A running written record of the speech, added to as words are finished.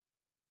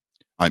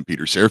I'm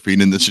Peter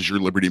Serafine, and this is your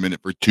Liberty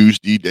Minute for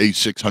Tuesday, day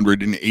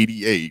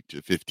 688,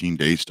 15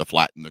 days to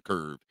flatten the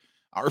curve.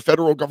 Our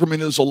federal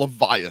government is a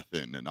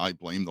leviathan, and I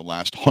blame the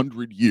last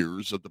 100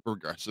 years of the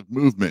progressive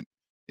movement.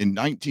 In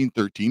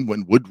 1913,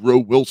 when Woodrow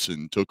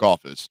Wilson took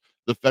office,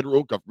 the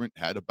federal government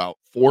had about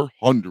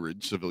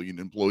 400 civilian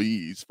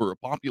employees for a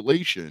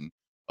population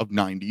of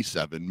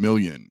 97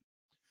 million.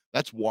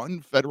 That's one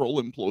federal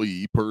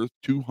employee per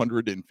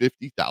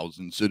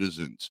 250,000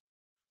 citizens.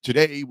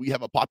 Today, we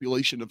have a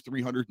population of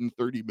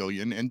 330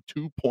 million and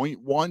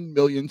 2.1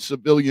 million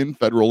civilian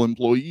federal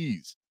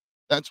employees.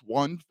 That's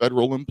one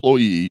federal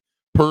employee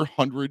per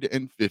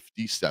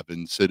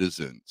 157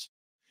 citizens.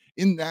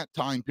 In that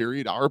time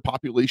period, our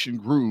population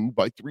grew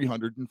by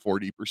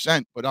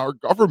 340%, but our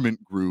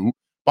government grew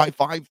by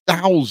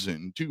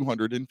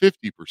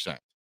 5,250%.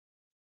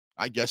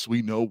 I guess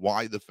we know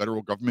why the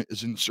federal government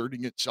is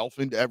inserting itself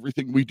into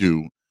everything we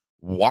do,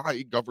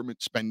 why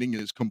government spending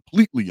is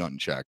completely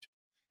unchecked,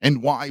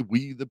 and why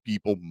we, the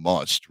people,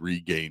 must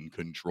regain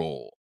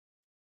control.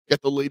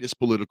 Get the latest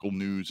political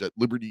news at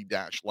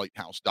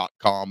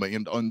liberty-lighthouse.com,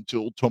 and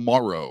until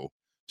tomorrow,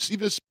 si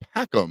vis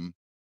pacem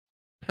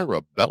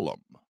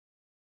parabellum.